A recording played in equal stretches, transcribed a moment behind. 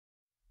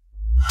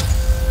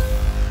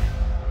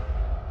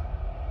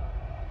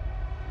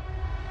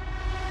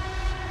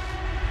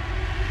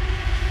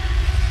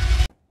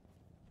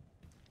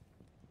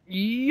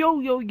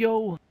Yo, yo,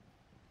 yo!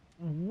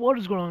 What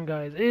is going on,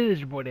 guys? It is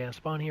your boy Dan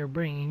Spawn here,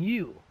 bringing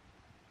you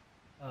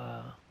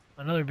uh,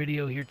 another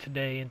video here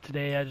today. And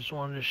today I just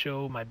wanted to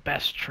show my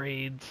best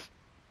trades.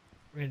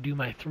 We're gonna do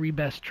my 3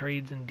 best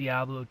trades in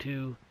Diablo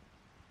 2.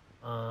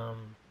 I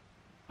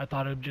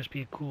thought it would just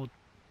be a cool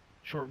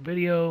short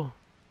video.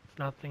 It's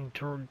nothing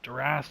too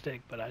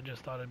drastic, but I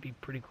just thought it'd be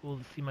pretty cool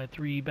to see my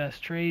 3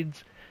 best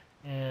trades.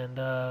 And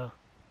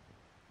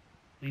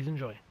please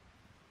enjoy.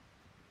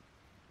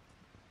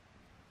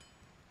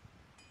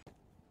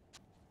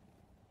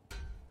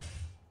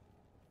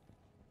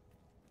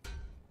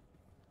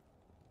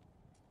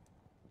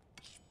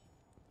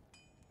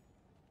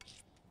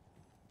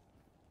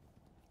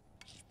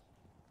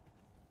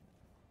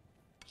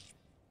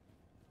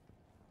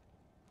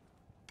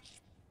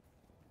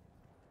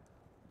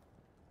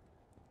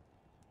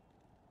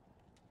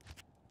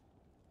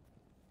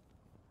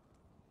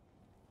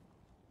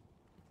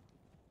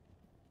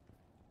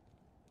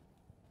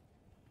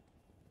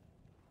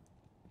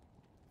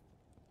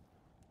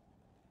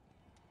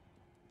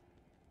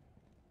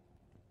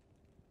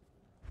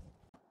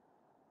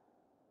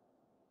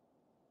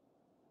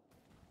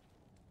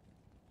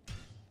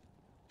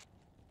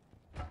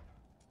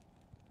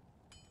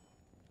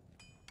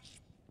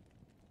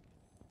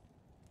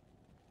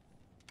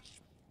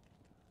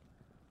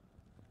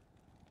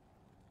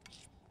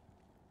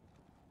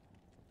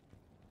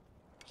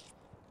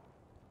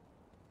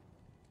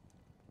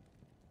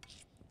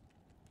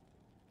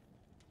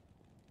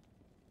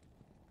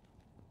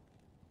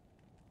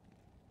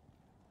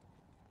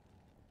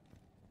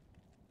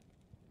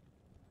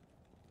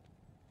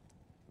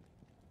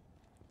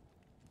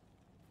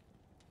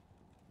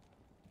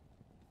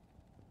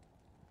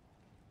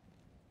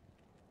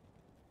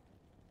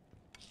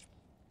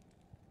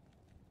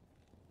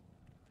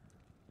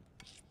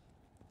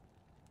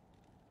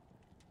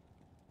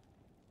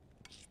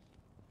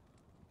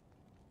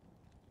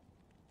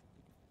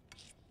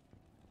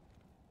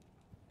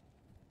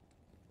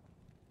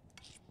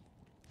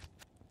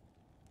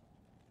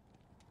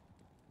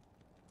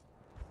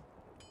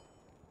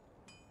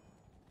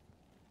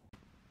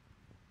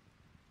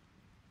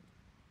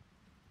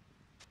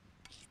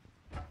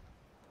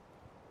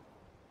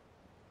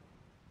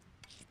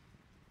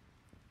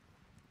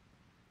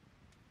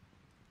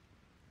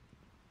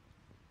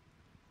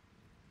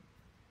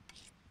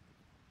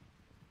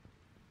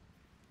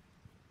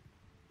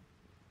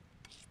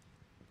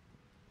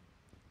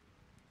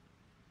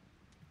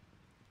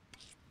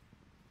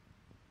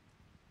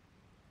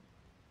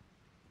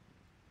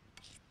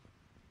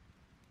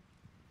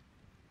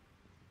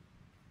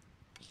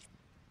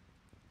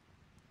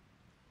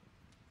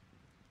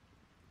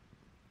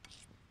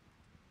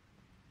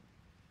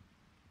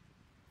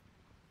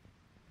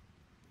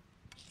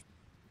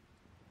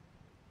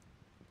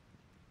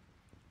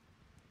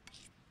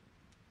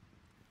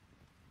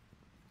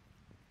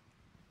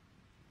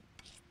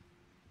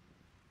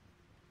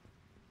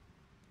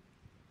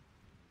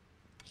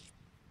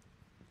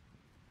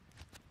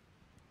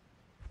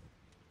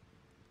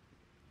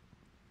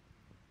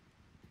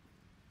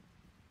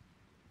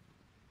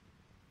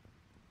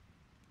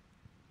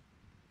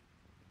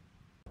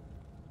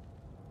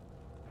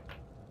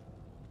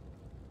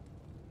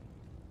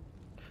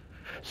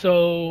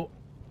 So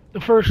the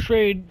first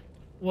trade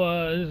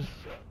was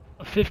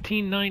a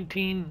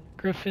 15-19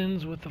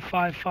 Griffins with a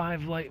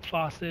 5-5 light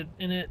faucet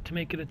in it to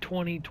make it a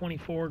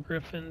 20-24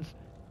 Griffins.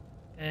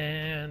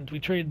 And we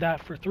traded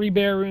that for 3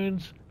 Bear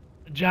Runes,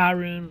 a Ja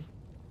Rune,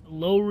 a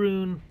Low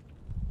Rune,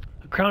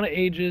 a Crown of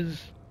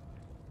Ages,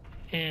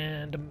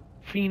 and a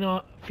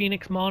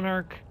Phoenix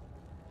Monarch.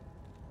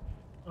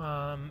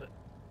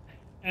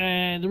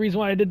 And the reason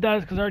why I did that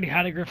is because I already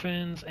had a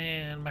Griffins,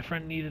 and my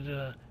friend needed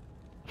a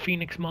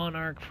Phoenix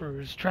Monarch for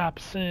his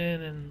traps in,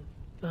 and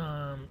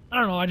I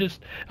don't know. I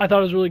thought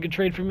it was a really good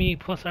trade for me.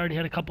 Plus, I already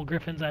had a couple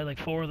Griffins. I had like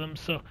 4 of them,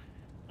 so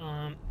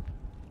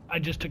I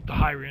just took the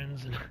high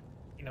runes and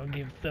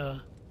gave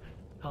the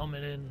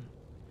helmet and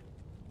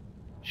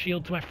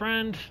shield to my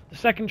friend. The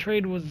second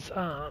trade was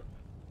a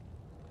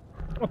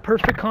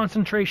perfect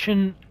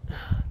concentration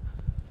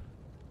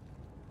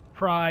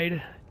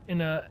pride in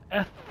a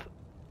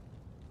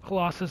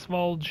Colossus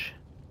Vulge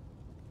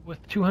with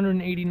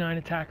 289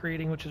 attack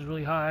rating, which is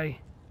really high,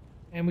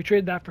 and we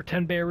traded that for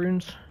 10 Bear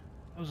Runes.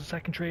 That was the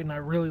second trade, and I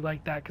really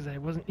liked that because I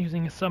wasn't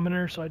using a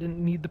summoner, so I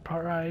didn't need the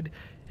pride,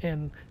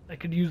 and I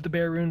could use the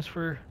Bear Runes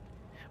for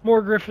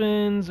more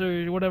Griffins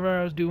or whatever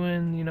I was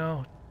doing,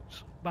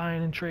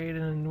 buying and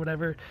trading and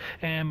whatever.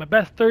 And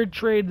my third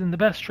trade and the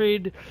best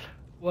trade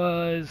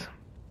was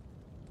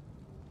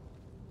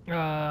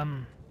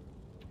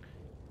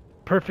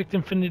perfect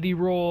infinity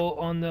roll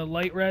on the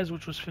light res,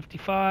 which was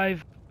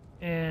 55,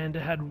 and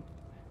it had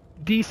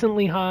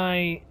decently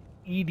high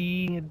ED,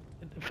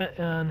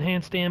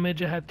 enhanced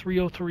damage. It had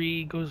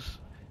 303, it's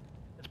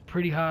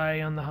pretty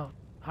high on the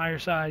higher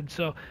side.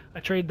 So I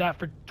traded that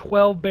for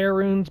 12 Bear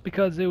Runes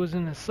because it was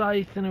in a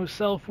scythe and it was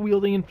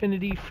self-wielding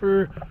infinity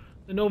for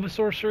the Nova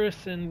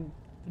Sorceress, and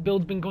the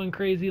build's been going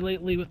crazy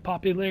lately with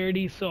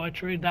popularity, so I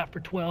traded that for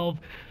 12.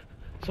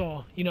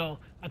 So, you know,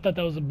 I thought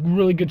that was a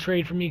really good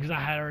trade for me because I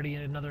had already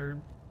another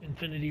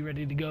Infinity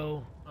ready to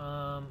go,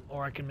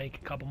 or I can make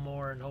a couple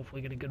more and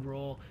hopefully get a good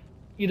roll.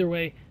 Either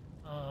way,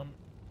 um,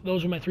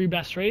 those are my 3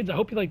 best trades. I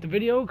hope you liked the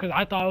video because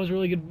I thought it was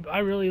really good. I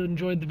really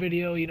enjoyed the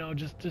video, you know,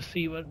 just to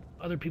see what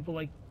other people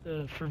like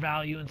for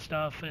value and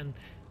stuff. And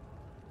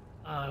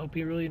I hope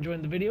you're really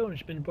enjoying the video. And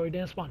it's been your boy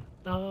Dan Spawn.